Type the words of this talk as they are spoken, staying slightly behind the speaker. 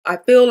I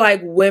feel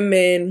like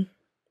women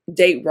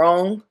date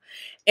wrong.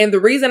 And the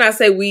reason I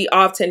say we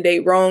often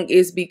date wrong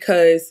is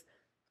because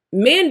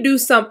men do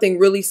something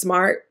really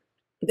smart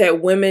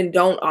that women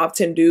don't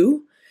often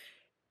do.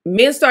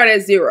 Men start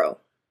at zero.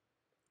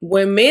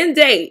 When men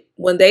date,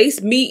 when they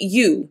meet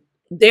you,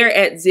 they're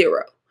at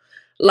zero.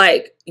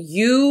 Like,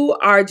 you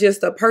are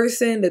just a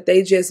person that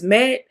they just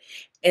met,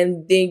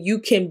 and then you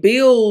can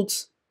build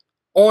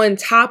on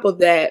top of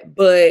that,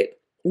 but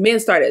men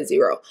start at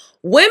zero.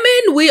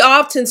 Women, we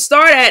often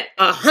start at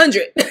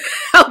 100.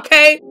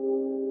 Okay.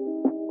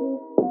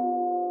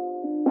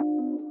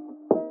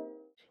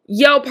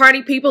 Yo,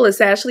 party people,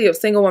 it's Ashley of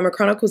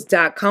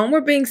SingleWomanChronicles.com,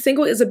 where being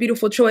single is a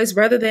beautiful choice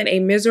rather than a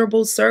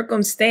miserable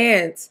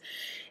circumstance.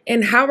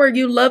 And how are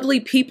you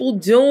lovely people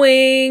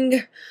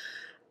doing?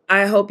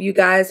 I hope you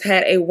guys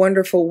had a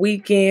wonderful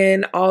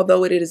weekend,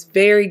 although it is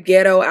very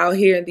ghetto out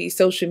here in these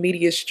social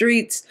media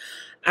streets.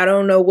 I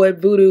don't know what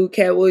voodoo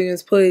Cat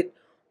Williams put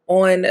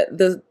on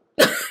the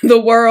the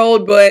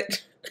world,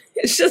 but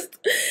it's just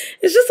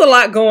a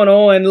lot going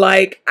on.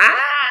 Like,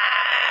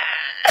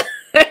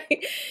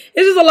 it's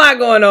just a lot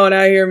going on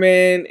out here,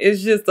 man.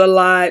 It's just a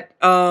lot.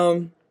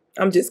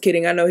 I'm just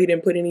kidding. I know he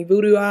didn't put any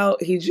voodoo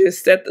out. He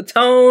just set the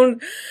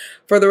tone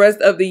for the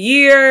rest of the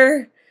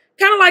year.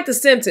 Kind of like The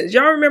Simpsons.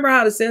 Y'all remember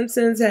how The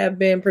Simpsons have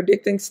been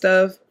predicting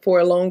stuff for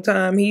a long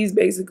time? He's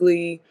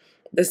basically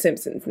The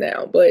Simpsons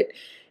now. But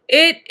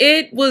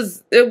it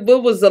was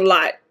a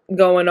lot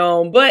going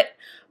on. But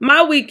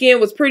my weekend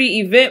was pretty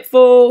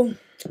eventful.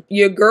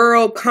 Your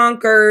girl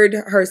conquered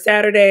her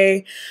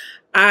Saturday.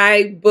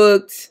 I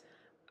booked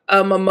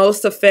a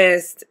Mimosa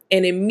Fest,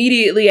 and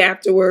immediately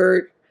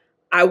afterward,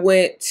 I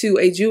went to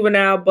a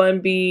Juvenile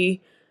Bun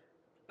B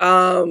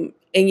and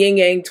Yin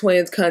Yang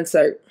Twins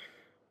concert.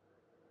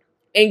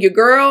 And your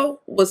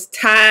girl was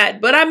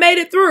tired, but I made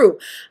it through.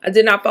 I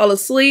did not fall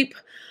asleep.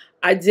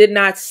 I did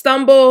not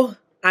stumble.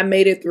 I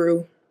made it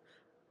through.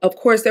 Of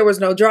course, there was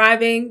no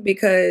driving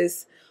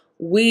because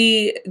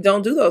we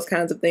don't do those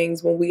kinds of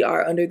things when we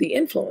are under the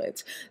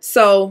influence.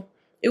 So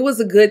it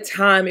was a good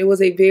time. It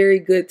was a very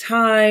good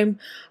time.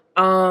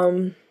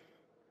 Yeah,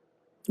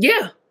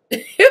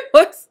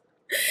 it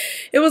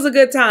was a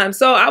good time.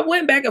 So I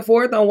went back and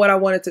forth on what I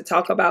wanted to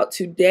talk about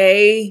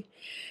today.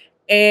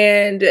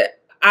 And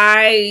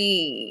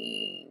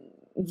I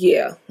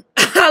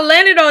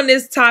landed on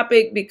this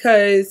topic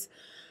because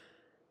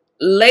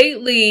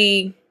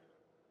lately,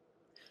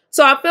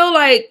 so I feel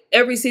like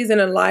every season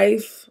in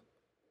life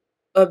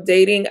of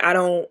dating, I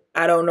don't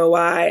know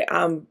why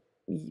I'm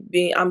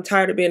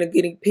tired of being a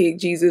guinea pig,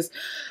 Jesus,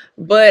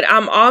 but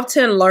I'm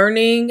often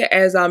learning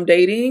as I'm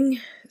dating.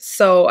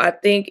 So I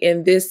think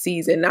in this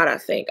season,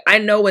 I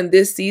know in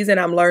this season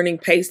I'm learning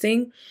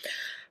pacing.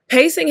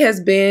 Pacing has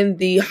been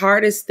the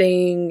hardest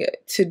thing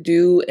to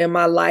do in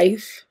my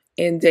life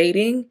in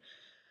dating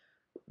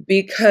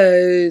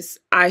because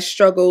I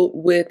struggled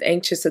with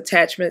anxious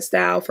attachment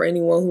style. For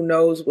anyone who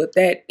knows what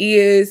that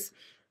is,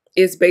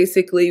 it's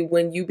basically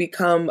when you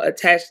become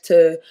attached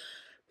to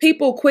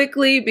people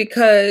quickly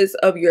because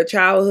of your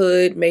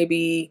childhood.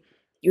 Maybe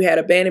you had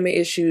abandonment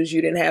issues,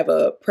 you didn't have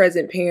a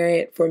present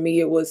parent. For me,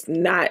 it was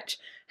not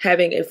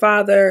having a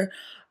father,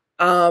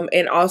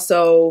 and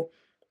also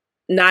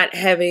not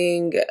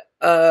having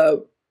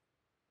the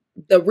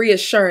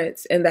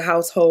reassurance in the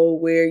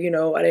household where,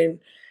 I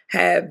didn't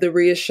have the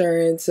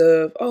reassurance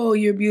of, oh,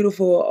 you're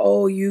beautiful,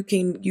 oh, you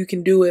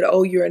can do it,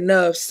 oh, you're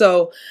enough.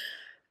 So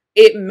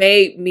it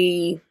made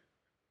me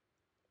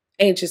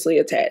anxiously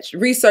attached.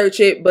 Research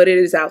it, but it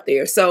is out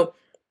there. So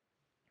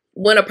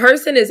when a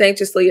person is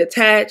anxiously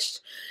attached,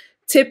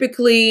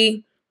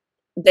 typically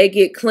they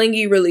get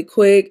clingy really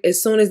quick.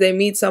 As soon as they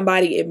meet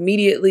somebody,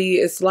 immediately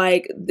it's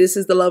like, this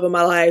is the love of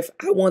my life.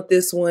 I want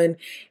this one,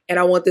 and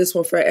I want this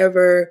one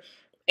forever.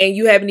 And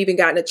you haven't even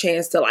gotten a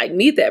chance to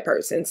meet that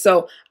person.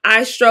 So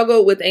I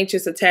struggled with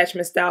anxious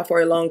attachment style for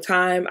a long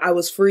time. I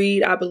was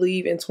freed, I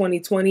believe, in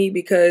 2020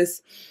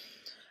 because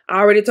I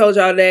already told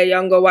y'all that.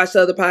 Y'all can go watch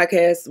the other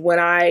podcast when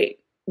I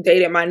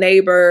dated my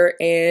neighbor.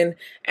 And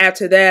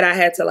after that, I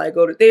had to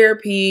go to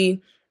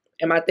therapy.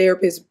 And my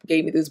therapist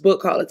gave me this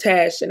book called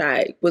Detached, and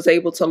I was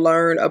able to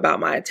learn about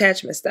my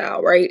attachment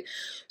style, right?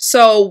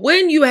 So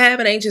when you have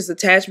an anxious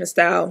attachment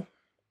style,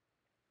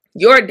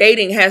 your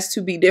dating has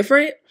to be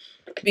different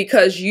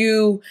because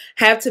you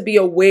have to be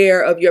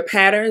aware of your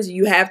patterns.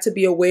 You have to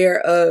be aware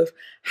of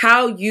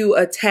how you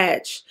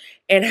attach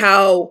and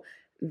how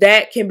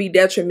that can be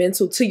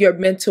detrimental to your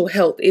mental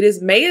health.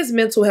 May is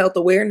Mental Health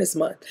Awareness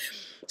Month.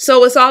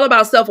 So it's all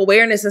about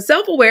self-awareness, and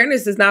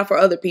self-awareness is not for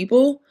other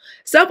people.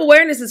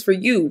 Self-awareness is for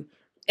you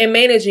and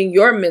managing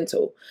your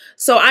mental.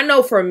 So I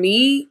know for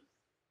me,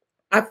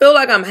 I feel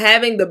like I'm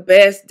having the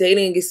best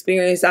dating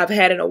experience I've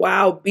had in a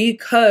while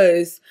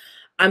because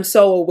I'm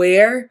so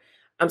aware,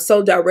 I'm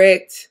so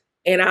direct,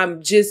 and I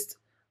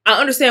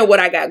understand what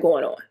I got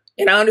going on.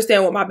 And I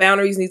understand what my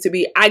boundaries need to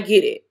be. I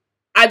get it.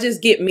 I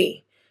just get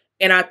me.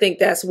 And I think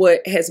that's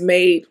what has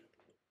made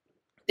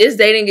this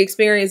dating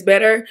experience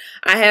better.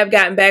 I have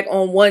gotten back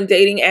on one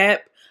dating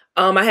app.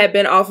 I have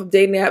been off of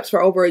dating apps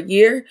for over a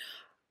year.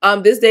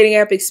 This dating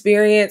app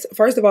experience,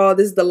 first of all,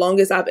 this is the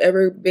longest I've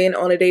ever been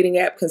on a dating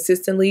app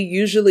consistently,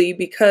 usually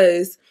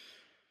because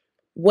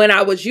when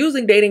I was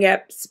using dating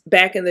apps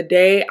back in the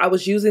day, I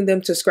was using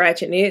them to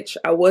scratch an itch.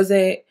 I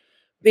wasn't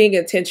being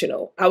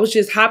intentional. I was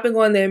just hopping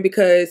on them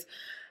because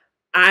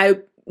I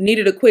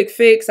needed a quick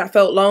fix. I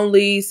felt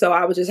lonely, so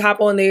I would just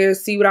hop on there,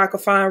 see what I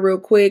could find real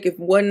quick. If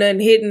wasn't nothing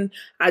hidden,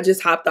 I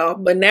just hopped off.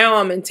 But now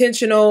I'm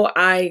intentional.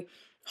 I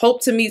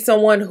hope to meet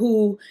someone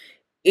who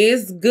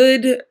is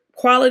good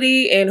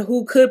quality and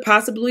who could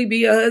possibly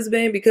be a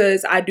husband,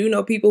 because I do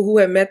know people who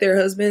have met their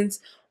husbands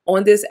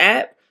on this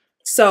app.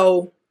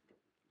 So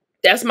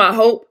that's my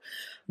hope.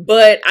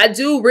 But I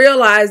do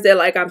realize that,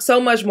 like, I'm so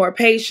much more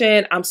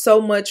patient. I'm so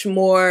much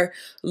more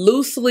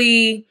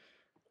loosely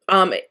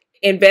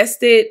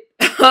invested.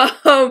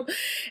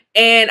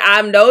 And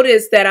I've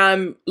noticed that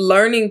I'm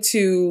learning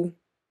to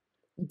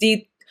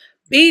be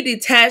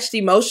detached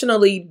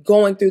emotionally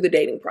going through the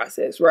dating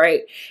process,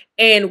 right?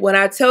 And when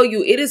I tell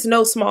you it is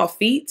no small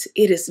feat,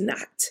 it is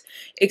not.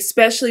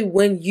 Especially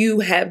when you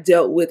have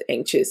dealt with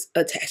anxious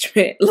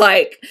attachment.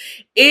 Like,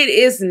 it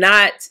is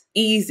not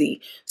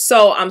easy.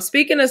 So I'm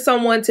speaking to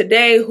someone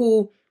today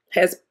who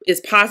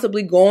is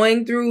possibly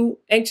going through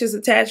anxious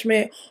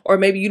attachment, or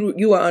maybe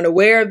you are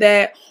unaware of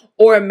that,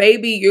 or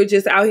maybe you're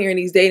just out here in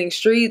these dating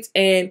streets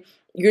and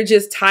you're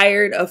just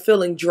tired of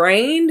feeling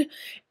drained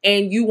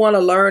and you want to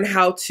learn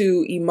how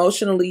to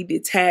emotionally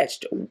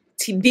detach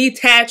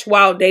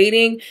while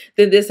dating,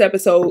 then this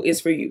episode is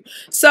for you.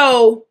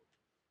 So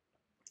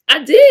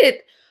I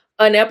did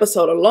an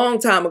episode a long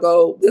time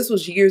ago, this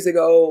was years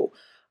ago,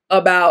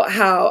 about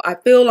how I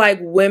feel like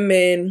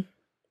women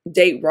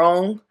date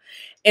wrong.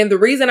 And the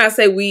reason I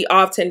say we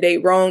often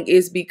date wrong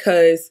is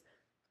because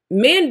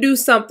men do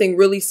something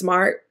really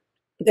smart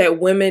that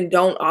women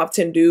don't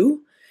often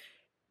do.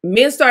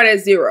 Men start at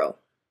zero.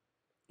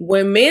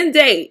 When men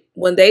date,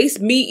 when they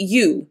meet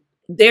you,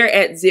 they're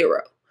at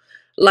zero.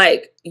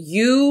 Like,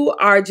 you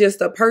are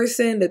just a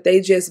person that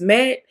they just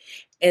met,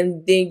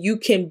 and then you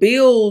can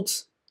build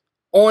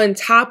on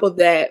top of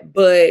that,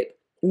 but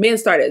men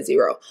start at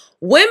zero.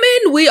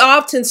 Women, we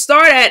often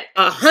start at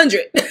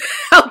 100,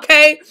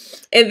 okay?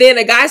 And then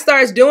a guy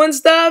starts doing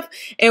stuff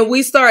and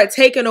we start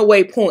taking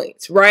away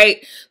points,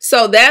 right?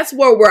 So that's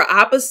where we're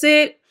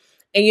opposite.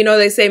 And you know,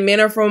 they say men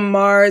are from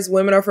Mars,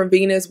 women are from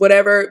Venus,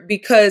 whatever,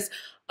 because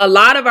a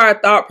lot of our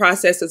thought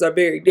processes are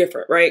very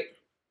different, right?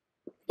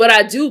 But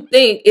I do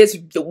think it's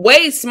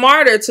way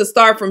smarter to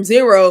start from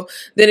zero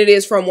than it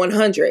is from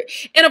 100.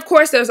 And of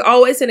course, there's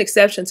always an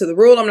exception to the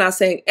rule. I'm not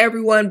saying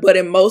everyone, but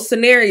in most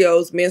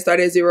scenarios, men start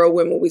at zero,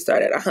 women, we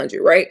start at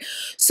 100, right?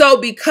 So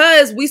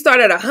because we start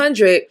at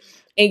 100,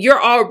 and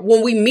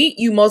when we meet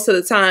you most of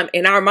the time,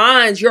 in our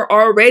minds, you're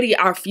already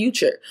our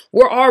future.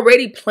 We're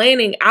already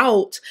planning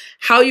out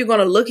how you're going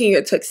to look in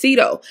your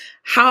tuxedo,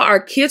 how our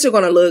kids are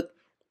going to look,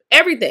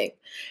 everything.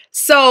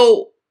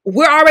 So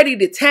we're already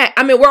detached.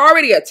 I mean, we're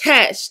already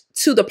attached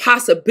to the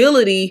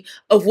possibility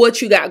of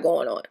what you got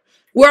going on.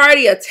 We're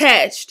already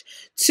attached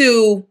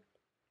to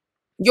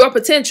your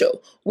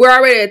potential. We're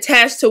already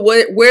attached to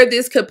where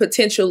this could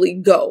potentially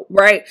go,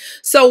 right?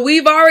 So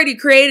we've already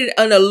created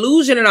an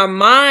illusion in our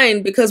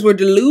mind because we're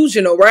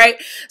delusional, right?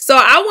 So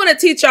I want to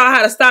teach y'all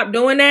how to stop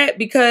doing that,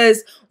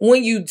 because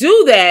when you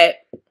do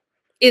that,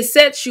 it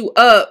sets you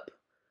up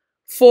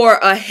for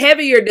a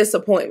heavier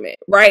disappointment,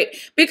 right?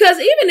 Because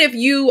even if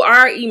you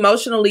are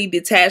emotionally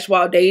detached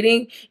while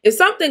dating, if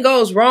something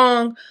goes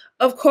wrong,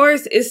 of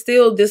course, it's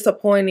still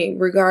disappointing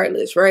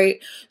regardless,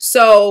 right?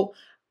 So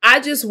I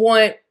just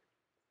want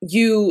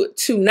you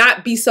to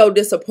not be so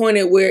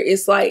disappointed where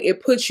it's like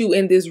it puts you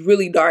in this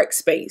really dark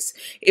space.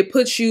 It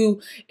puts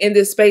you in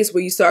this space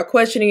where you start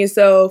questioning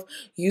yourself.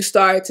 You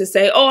start to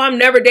say, oh, I'm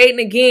never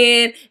dating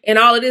again, and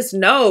all of this.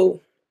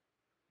 No.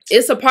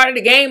 It's a part of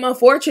the game,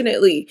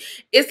 unfortunately.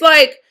 It's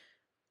like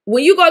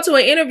when you go to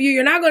an interview,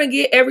 you're not going to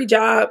get every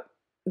job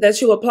that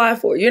you apply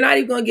for. You're not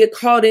even going to get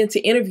called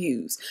into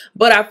interviews.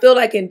 But I feel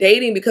like in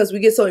dating, because we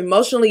get so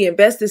emotionally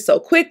invested so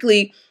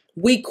quickly,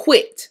 we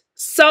quit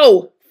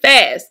so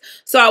fast.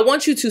 So I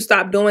want you to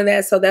stop doing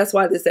that. So that's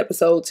why this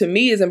episode to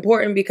me is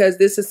important, because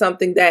this is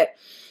something that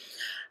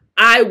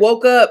I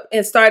woke up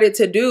and started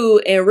to do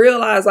and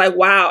realized, like,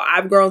 wow,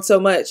 I've grown so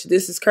much.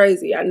 This is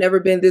crazy. I've never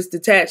been this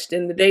detached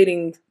in the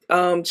dating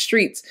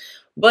streets,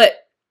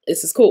 but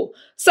this is cool.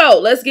 So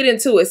let's get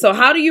into it. So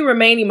how do you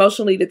remain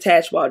emotionally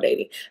detached while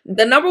dating?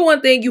 The number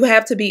one thing you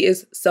have to be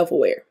is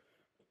self-aware.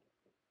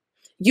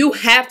 You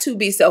have to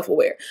be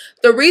self-aware.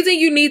 The reason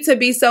you need to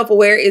be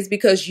self-aware is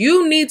because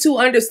you need to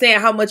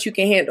understand how much you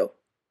can handle.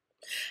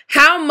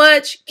 How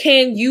much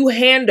can you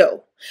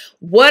handle?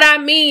 What I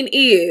mean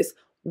is,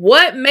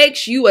 what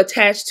makes you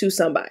attached to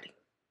somebody?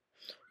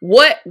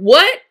 What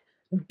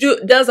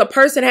does a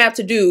person have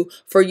to do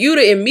for you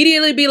to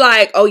immediately be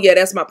like, oh yeah,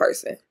 that's my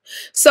person?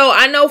 So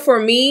I know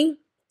for me,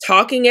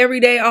 talking every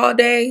day, all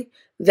day,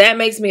 that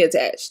makes me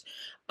attached.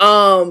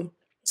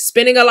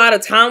 Spending a lot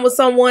of time with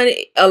someone,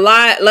 a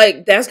lot,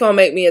 like, that's gonna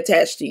make me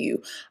attached to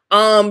you.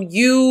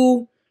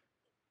 You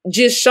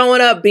just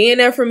showing up, being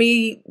there for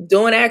me,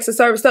 doing acts of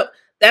service stuff,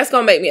 that's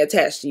going to make me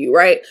attached to you,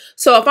 right?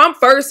 So if I'm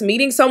first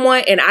meeting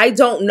someone and I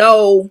don't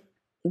know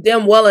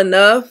them well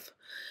enough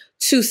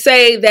to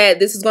say that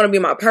this is going to be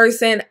my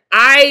person,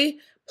 I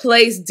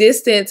place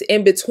distance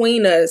in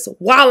between us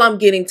while I'm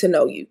getting to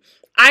know you.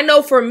 I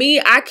know for me,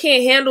 I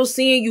can't handle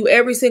seeing you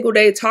every single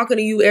day, talking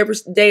to you every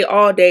day,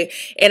 all day,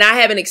 and I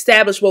haven't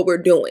established what we're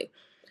doing.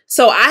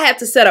 So I have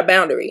to set a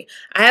boundary.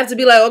 I have to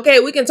be like, okay,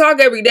 we can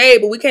talk every day,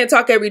 but we can't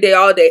talk every day,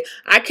 all day.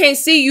 I can't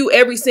see you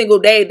every single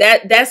day.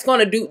 That's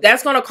going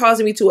to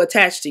cause me to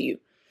attach to you.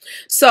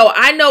 So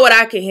I know what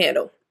I can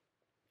handle.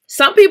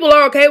 Some people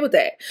are okay with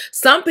that.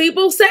 Some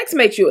people, sex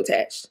makes you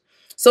attached.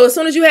 So as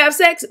soon as you have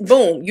sex,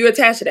 boom, you're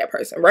attached to that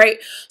person, right?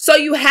 So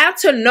you have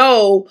to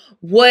know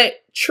what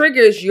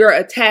triggers your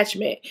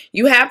attachment.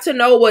 You have to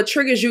know what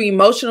triggers you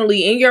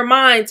emotionally in your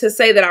mind to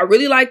say that I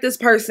really like this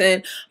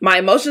person. My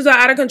emotions are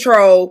out of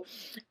control.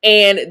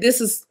 And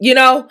this is,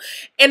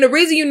 and the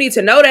reason you need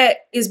to know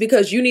that is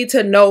because you need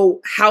to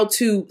know how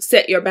to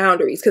set your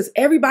boundaries, because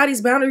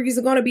everybody's boundaries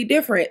are going to be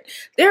different.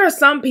 There are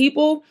some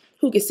people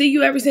who can see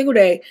you every single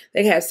day.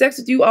 They can have sex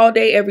with you all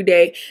day, every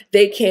day.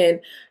 They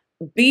can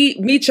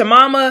meet your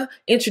mama,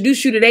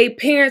 introduce you to their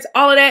parents,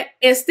 all of that,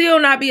 and still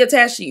not be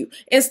attached to you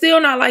and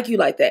still not like you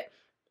like that.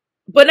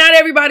 But not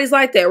everybody's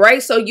like that,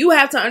 right? So you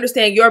have to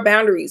understand your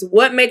boundaries.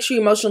 What makes you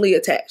emotionally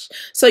attached?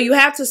 So you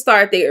have to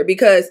start there,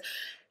 because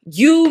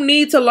you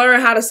need to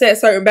learn how to set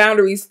certain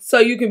boundaries so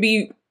you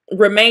can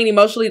remain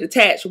emotionally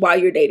detached while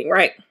you're dating,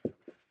 right?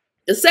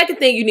 The second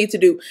thing you need to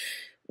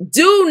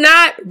do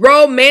not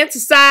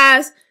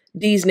romanticize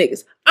these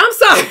niggas. I'm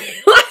sorry.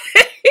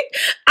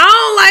 I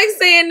don't like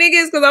saying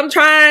niggas because I'm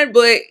trying,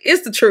 but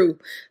it's the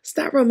truth.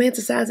 Stop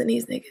romanticizing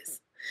these niggas.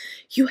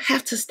 You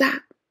have to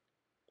stop.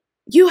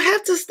 You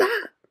have to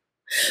stop.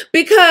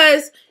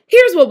 Because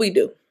here's what we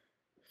do.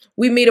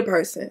 We meet a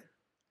person.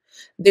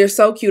 They're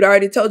so cute. I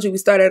already told you we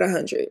start at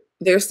 100.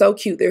 They're so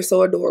cute. They're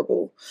so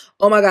adorable.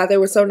 Oh my God, they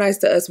were so nice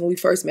to us when we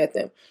first met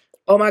them.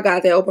 Oh my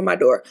God, they opened my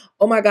door.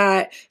 Oh my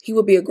God, he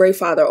would be a great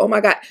father. Oh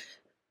my God.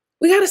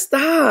 We got to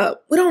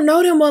stop. We don't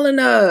know them well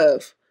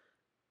enough.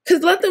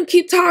 Because let them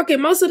keep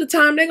talking. Most of the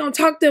time, they're going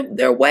to talk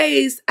their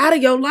ways out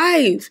of your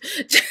life.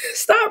 Just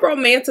stop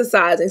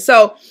romanticizing.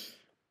 So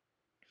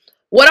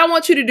what I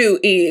want you to do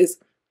is,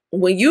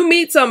 when you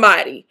meet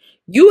somebody,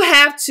 you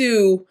have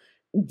to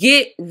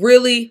get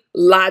really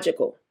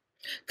logical.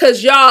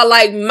 Because y'all,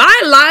 like,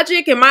 my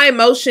logic and my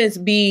emotions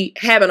be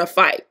having a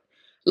fight.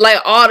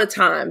 Like, all the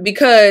time.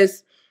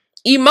 Because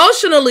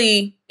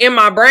emotionally in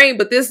my brain,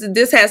 but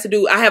this has to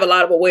do, I have a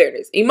lot of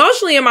awareness.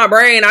 Emotionally in my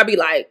brain, I be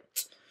like,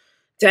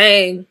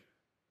 dang,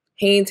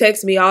 he ain't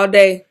text me all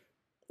day.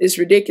 It's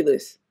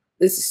ridiculous.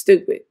 This is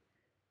stupid.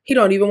 He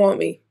don't even want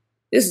me.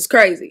 This is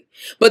crazy.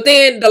 But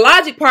then the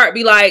logic part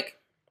be like,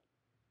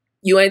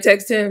 you ain't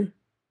text him.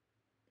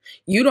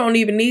 You don't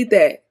even need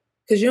that,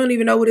 because you don't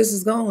even know where this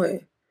is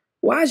going.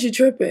 Why is you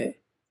tripping?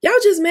 Y'all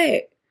just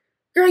met.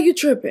 Girl, you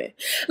tripping.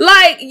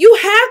 Like, you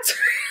have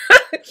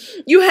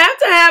to, you have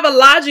to have a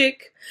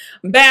logic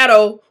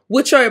battle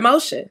with your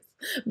emotions.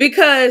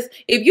 Because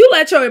if you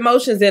let your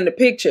emotions in the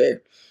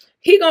picture,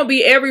 he gonna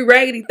be every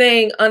raggedy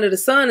thing under the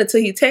sun until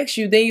he texts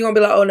you. Then you're gonna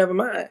be like, oh, never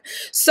mind.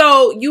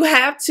 So you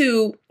have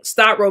to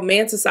stop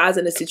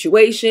romanticizing the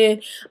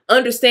situation.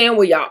 Understand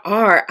where y'all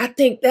are. I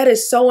think that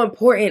is so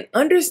important.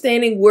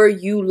 Understanding where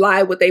you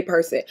lie with a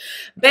person.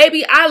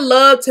 Baby, I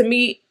love to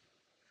meet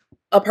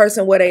a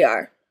person where they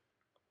are.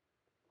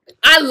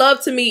 I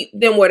love to meet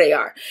them where they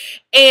are.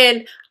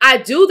 And I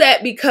do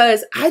that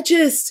because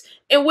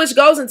and which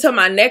goes into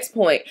my next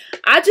point,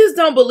 I just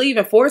don't believe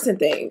in forcing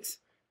things.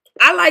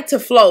 I like to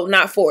flow,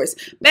 not force.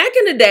 Back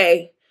in the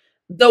day,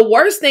 the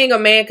worst thing a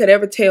man could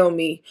ever tell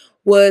me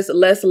was,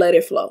 let's let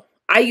it flow.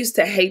 I used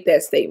to hate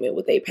that statement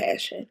with a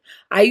passion.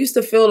 I used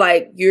to feel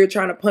like you're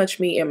trying to punch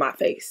me in my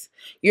face.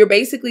 You're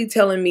basically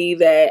telling me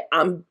that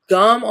I'm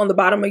gum on the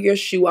bottom of your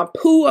shoe. I'm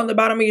poo on the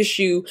bottom of your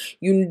shoe.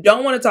 You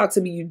don't want to talk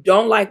to me. You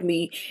don't like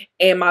me,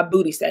 and my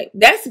booty stank.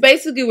 That's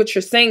basically what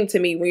you're saying to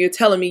me when you're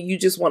telling me you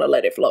just want to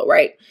let it flow,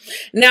 right?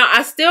 Now,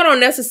 I still don't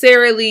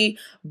necessarily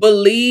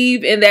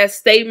believe in that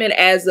statement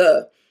as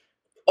a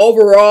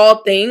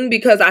overall thing,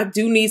 because I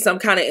do need some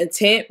kind of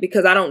intent,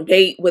 because I don't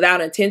date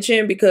without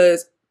intention,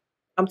 because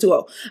I'm too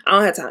old. I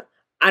don't have time.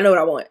 I know what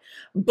I want.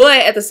 But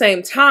at the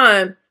same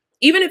time,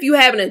 even if you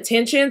have an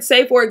intention,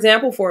 say, for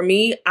example, for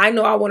me, I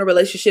know I want a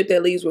relationship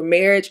that leads with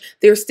marriage.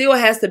 There still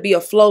has to be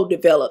a flow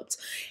developed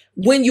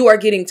when you are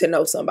getting to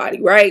know somebody,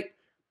 right?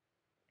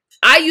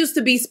 I used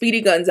to be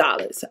Speedy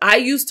Gonzalez. I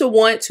used to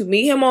want to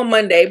meet him on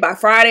Monday. By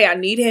Friday, I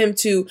need him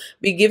to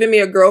be giving me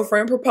a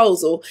girlfriend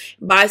proposal.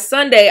 By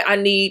Sunday, I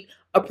need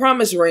a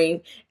promise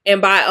ring. And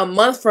by a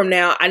month from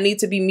now, I need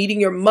to be meeting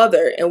your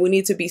mother, and we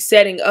need to be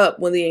setting up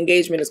when the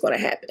engagement is going to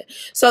happen.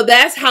 So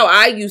that's how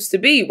I used to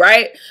be,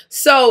 right?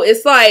 So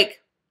it's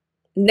like,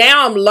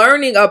 now I'm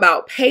learning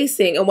about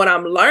pacing. And what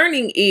I'm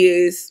learning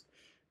is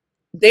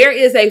there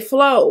is a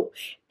flow.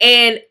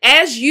 And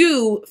as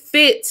you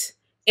fit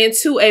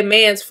into a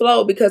man's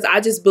flow, because I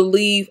just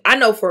believe, I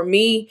know for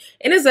me,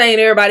 and this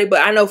ain't everybody,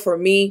 but I know for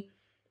me,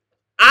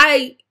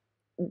 I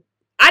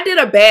I did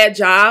a bad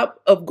job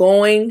of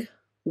going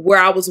where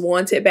I was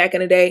wanted back in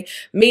the day,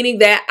 meaning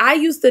that I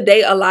used to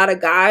date a lot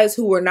of guys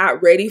who were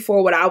not ready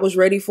for what I was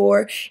ready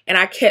for, and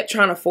I kept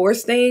trying to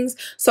force things.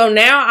 So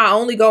now I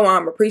only go where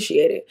I'm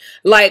appreciated.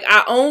 Like,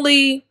 I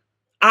only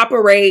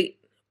operate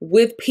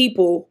with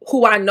people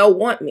who I know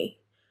want me.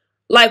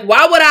 Like,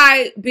 why would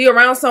I be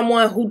around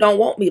someone who don't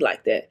want me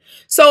like that?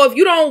 So if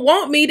you don't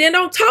want me, then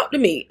don't talk to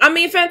me. I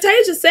mean,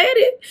 Fantasia said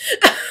it.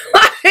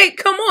 Like,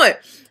 come on.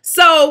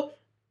 So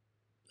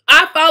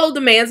I followed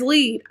the man's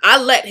lead.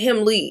 I let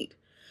him lead.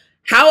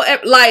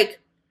 However, like,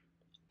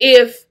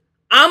 if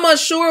I'm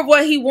unsure of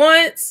what he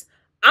wants,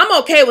 I'm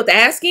okay with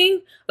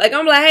asking. Like,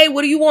 I'm like, hey,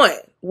 what do you want?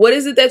 What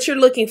is it that you're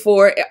looking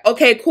for?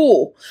 Okay,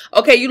 cool.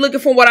 Okay, you looking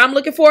for what I'm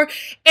looking for?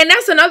 And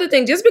that's another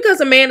thing. Just because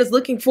a man is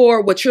looking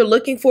for what you're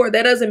looking for,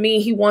 that doesn't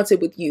mean he wants it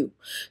with you.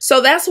 So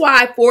that's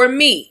why, for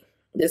me,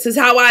 this is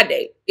how I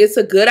date. It's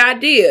a good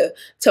idea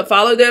to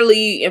follow their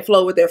lead and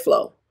flow with their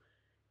flow.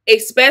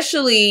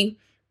 Especially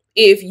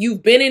if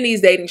you've been in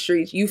these dating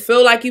streets, you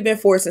feel like you've been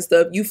forcing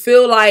stuff. You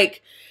feel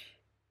like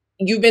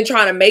you've been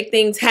trying to make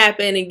things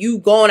happen and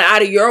you've gone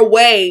out of your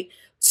way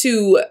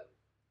to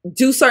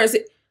do certain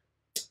things.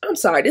 I'm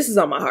sorry, this is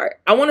on my heart.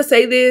 I want to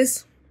say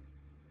this,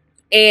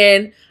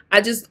 and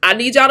I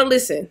need y'all to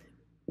listen.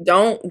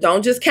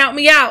 Don't just count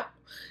me out.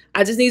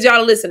 I just need y'all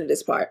to listen to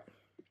this part.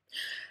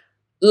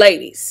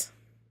 Ladies,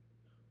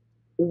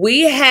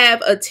 we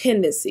have a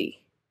tendency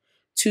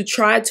to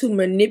try to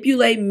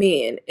manipulate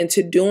men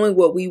into doing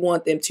what we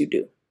want them to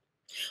do.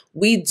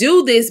 We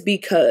do this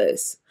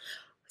because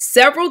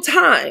several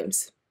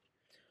times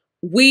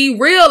we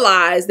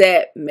realize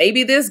that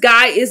maybe this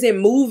guy isn't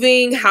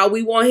moving how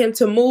we want him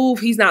to move.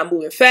 He's not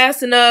moving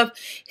fast enough.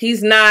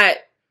 He's not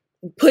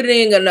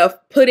putting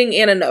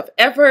in enough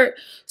effort.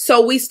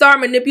 So we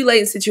start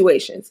manipulating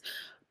situations.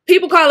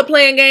 People call it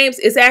playing games.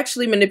 It's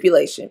actually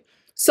manipulation.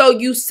 So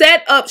you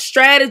set up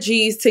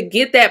strategies to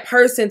get that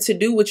person to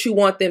do what you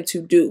want them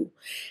to do.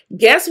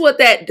 Guess what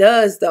that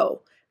does,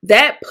 though?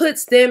 That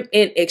puts them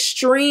in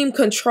extreme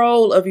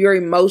control of your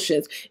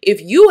emotions. If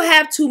you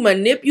have to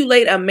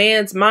manipulate a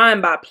man's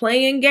mind by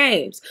playing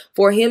games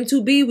for him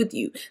to be with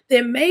you,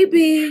 then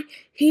maybe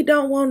he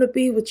don't want to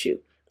be with you.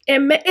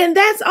 And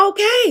that's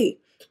okay.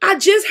 I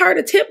just heard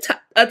a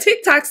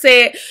TikTok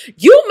said,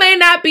 you may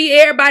not be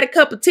everybody's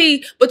cup of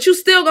tea, but you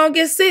still gonna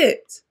get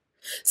sipped.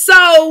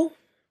 So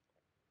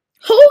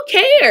who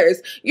cares?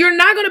 You're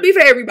not going to be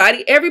for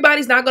everybody.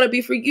 Everybody's not going to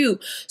be for you.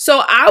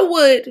 So I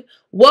would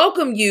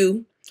welcome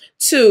you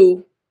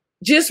to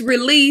just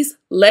release,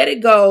 let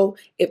it go.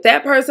 If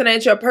that person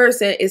ain't your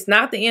person, it's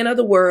not the end of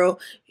the world.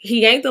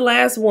 He ain't the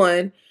last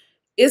one.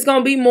 It's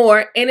going to be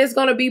more, and it's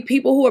going to be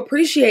people who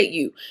appreciate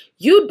you.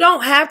 You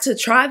don't have to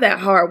try that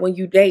hard when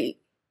you date.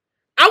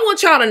 I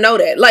want y'all to know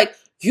that. Like,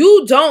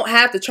 you don't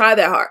have to try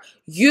that hard.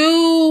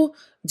 You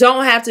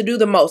don't have to do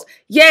the most.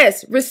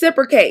 Yes,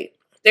 reciprocate.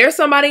 There's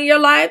somebody in your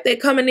life, they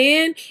coming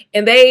in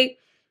and they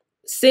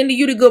sending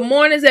you the good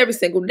mornings every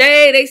single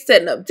day. They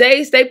setting up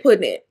dates. They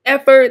putting in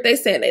effort. They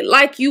saying they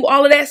like you.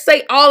 All of that.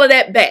 Say all of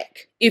that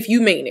back if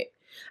you mean it.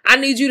 I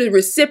need you to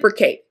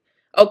reciprocate.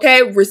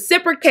 Okay?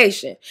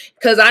 Reciprocation.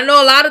 Because I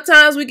know a lot of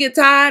times we get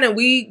tired and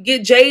we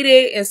get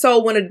jaded. And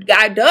so when a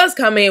guy does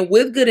come in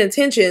with good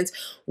intentions,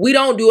 we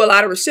don't do a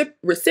lot of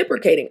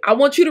reciprocating. I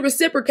want you to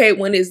reciprocate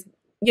when it's,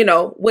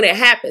 when it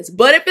happens.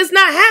 But if it's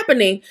not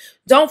happening,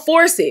 don't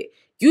force it.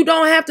 You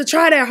don't have to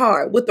try that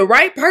hard. With the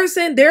right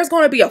person, there's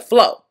going to be a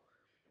flow.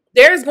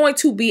 There's going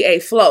to be a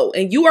flow,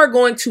 and you are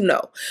going to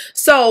know.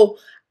 So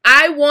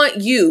I want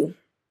you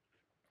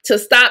to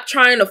stop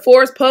trying to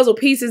force puzzle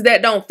pieces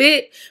that don't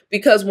fit,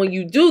 because when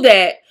you do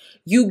that,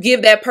 you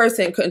give that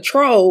person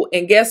control.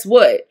 And guess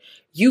what?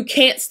 You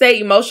can't stay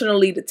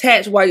emotionally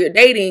detached while you're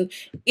dating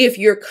if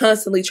you're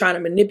constantly trying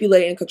to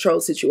manipulate and control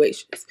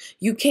situations.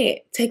 You can't.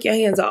 Take your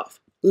hands off.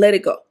 Let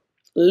it go.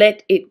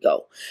 Let it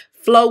go.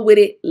 Flow with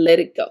it. Let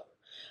it go.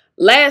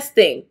 Last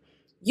thing,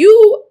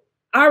 I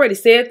already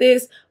said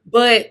this,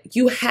 but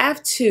you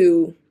have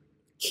to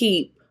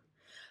keep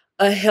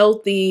a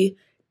healthy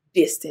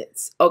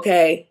distance,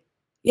 okay?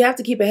 You have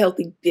to keep a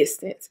healthy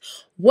distance.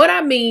 What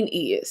I mean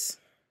is,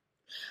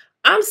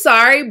 I'm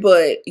sorry,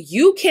 but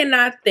you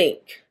cannot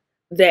think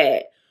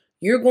that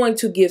you're going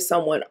to give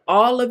someone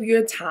all of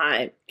your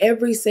time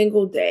every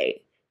single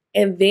day,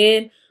 and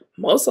then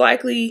most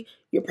likely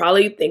you're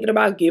probably thinking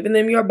about giving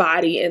them your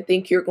body and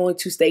think you're going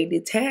to stay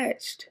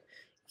detached.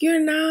 You're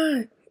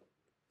not.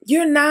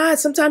 You're not.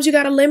 Sometimes you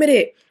got to limit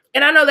it.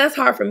 And I know that's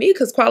hard for me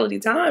because quality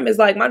time is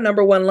like my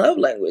number one love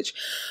language.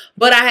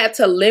 But I have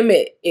to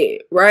limit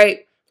it,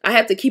 right? I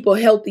have to keep a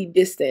healthy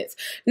distance.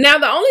 Now,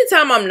 the only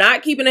time I'm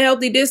not keeping a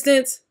healthy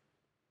distance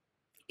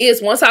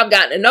is once I've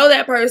gotten to know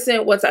that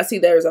person, once I see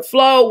there's a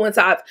flow, once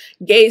I've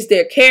gauged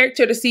their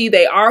character to see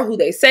they are who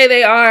they say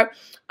they are.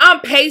 I'm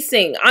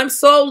pacing. I'm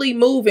slowly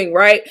moving,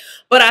 right?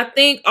 But I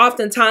think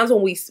oftentimes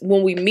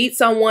when we meet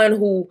someone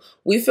who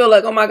we feel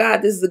like, oh my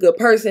God, this is a good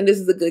person, this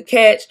is a good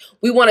catch,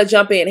 we want to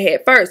jump in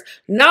head first.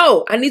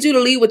 No, I need you to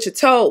lead with your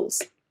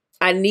toes.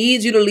 I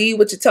need you to lead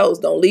with your toes.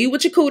 Don't lead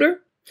with your cooter.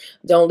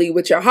 Don't lead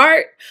with your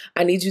heart.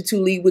 I need you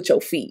to lead with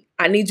your feet.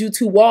 I need you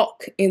to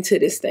walk into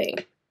this thing.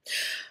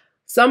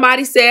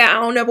 Somebody said, I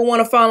don't ever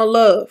want to fall in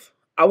love.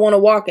 I want to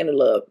walk into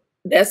love.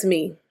 That's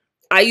me.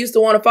 I used to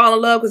want to fall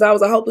in love because I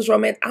was a hopeless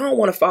romantic. I don't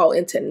want to fall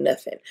into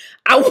nothing.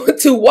 I want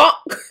to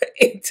walk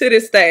into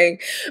this thing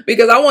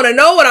because I want to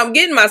know what I'm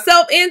getting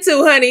myself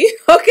into, honey.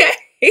 Okay.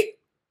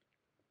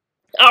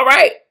 All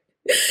right.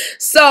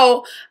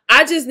 So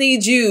I just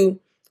need you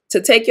to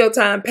take your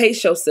time,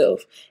 pace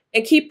yourself,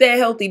 and keep that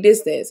healthy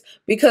distance,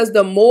 because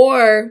the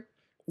more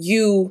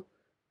you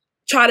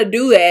try to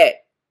do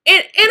that,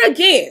 and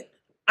again,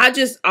 I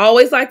just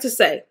always like to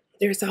say,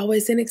 there's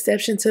always an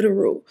exception to the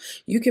rule.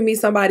 You can meet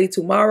somebody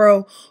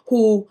tomorrow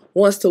who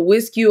wants to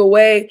whisk you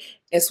away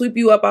and sweep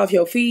you up off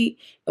your feet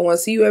and want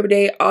to see you every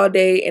day, all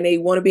day, and they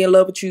want to be in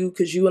love with you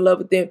because you in love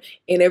with them,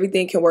 and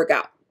everything can work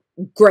out.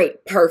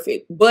 Great,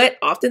 perfect. But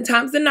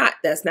oftentimes than not,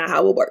 that's not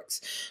how it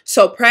works.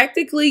 So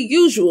practically,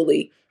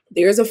 usually,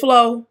 there's a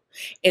flow.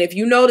 And if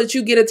you know that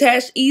you get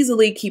attached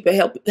easily, keep a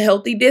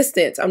healthy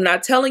distance. I'm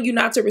not telling you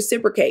not to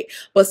reciprocate,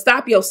 but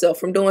stop yourself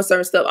from doing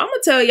certain stuff. I'm going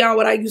to tell y'all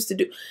what I used to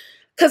do,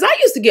 because I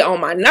used to get on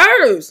my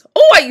nerves.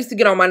 Oh, I used to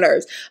get on my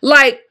nerves.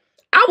 Like,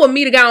 I would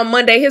meet a guy on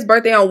Monday, his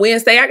birthday on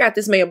Wednesday. I got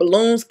this man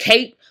balloons,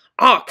 cake,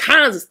 all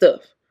kinds of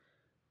stuff.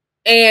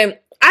 And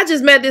I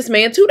just met this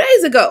man 2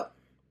 days ago.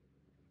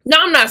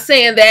 Now, I'm not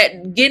saying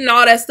that getting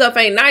all that stuff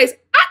ain't nice.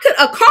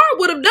 A car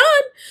would have done.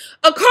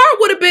 A car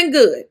would have been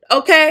good,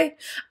 okay?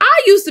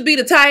 I used to be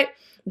the type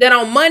that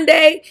on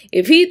Monday,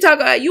 if he talk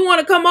about, you want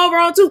to come over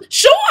on Tuesday?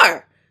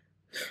 Sure.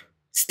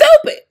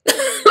 Stupid.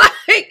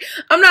 Like,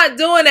 I'm not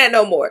doing that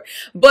no more.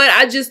 But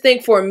I just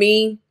think for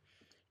me,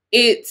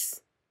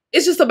 it's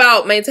just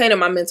about maintaining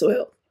my mental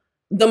health.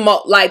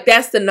 Like,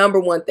 that's the number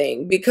one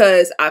thing,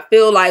 because I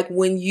feel like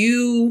when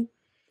you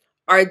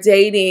are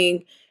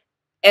dating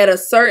at a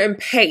certain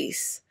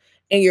pace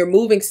and you're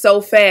moving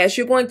so fast,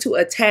 you're going to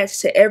attach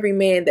to every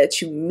man that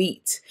you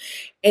meet.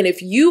 And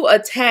if you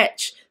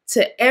attach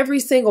to every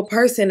single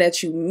person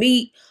that you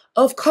meet,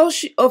 of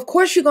course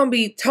you're going to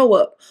be toe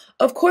up.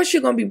 Of course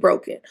you're going to be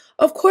broken.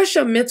 Of course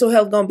your mental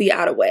health going to be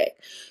out of whack.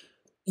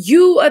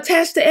 You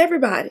attach to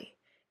everybody,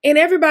 and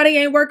everybody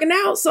ain't working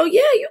out. So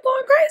yeah, you're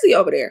going crazy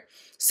over there.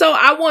 So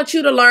I want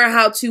you to learn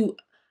how to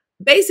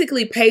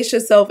basically pace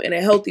yourself in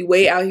a healthy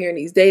way out here in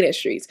these dating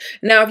streets.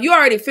 Now, if you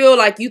already feel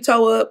like you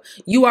toe up,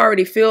 you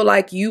already feel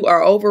like you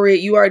are over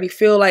it, you already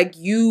feel like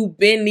you've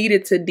been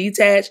needed to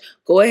detach,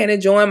 go ahead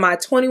and join my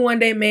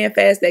 21-day man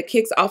fast that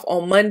kicks off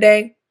on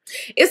Monday.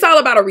 It's all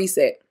about a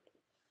reset,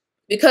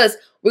 because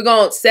we're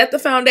going to set the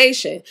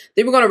foundation.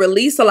 Then we're going to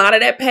release a lot of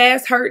that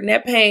past hurt and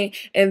that pain,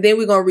 and then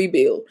we're going to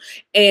rebuild.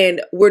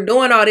 And we're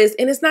doing all this,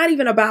 and it's not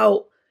even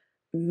about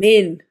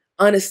men,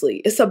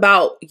 honestly. It's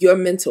about your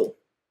mental.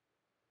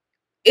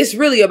 It's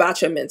really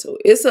about your mental.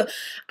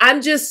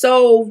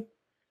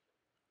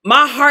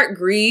 My heart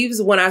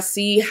grieves when I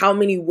see how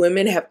many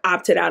women have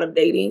opted out of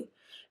dating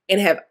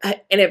and have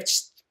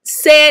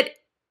said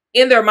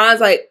in their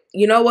minds, like,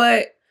 you know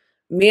what?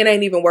 Men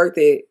ain't even worth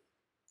it.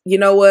 You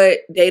know what?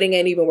 Dating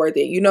ain't even worth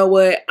it. You know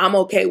what? I'm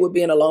okay with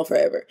being alone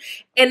forever.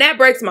 And that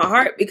breaks my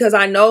heart, because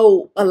I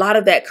know a lot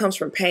of that comes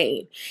from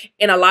pain,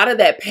 and a lot of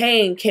that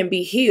pain can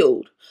be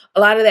healed. A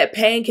lot of that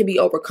pain can be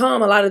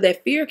overcome. A lot of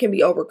that fear can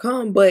be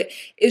overcome, but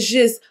it's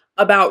just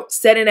about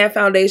setting that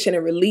foundation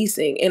and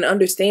releasing and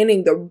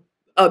understanding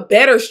a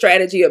better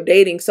strategy of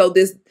dating, so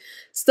this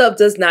stuff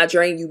does not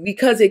drain you,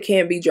 because it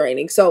can be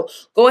draining. So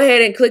go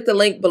ahead and click the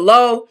link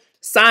below,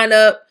 sign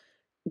up,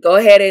 go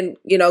ahead and,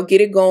 get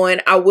it going.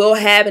 I will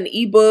have an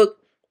ebook.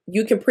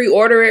 You can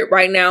pre-order it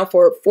right now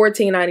for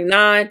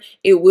 $14.99.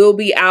 It will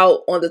be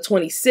out on the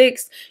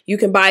 26th. You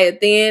can buy it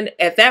then.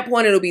 At that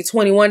point, it'll be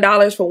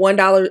 $21 for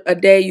 $1 a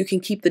day. You can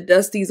keep the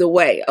dusties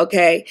away,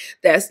 okay?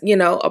 That's,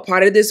 a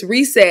part of this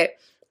reset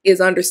is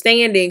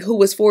understanding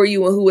who is for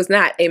you and who is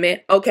not.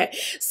 Amen. Okay.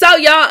 So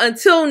y'all,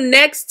 until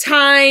next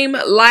time,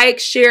 like,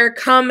 share,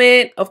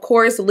 comment. Of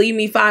course, leave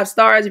me 5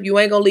 stars. If you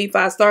ain't gonna leave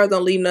 5 stars,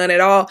 don't leave none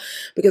at all,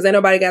 because ain't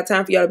nobody got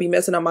time for y'all to be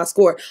messing up my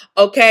score.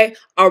 Okay.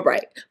 All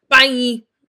right. Bye.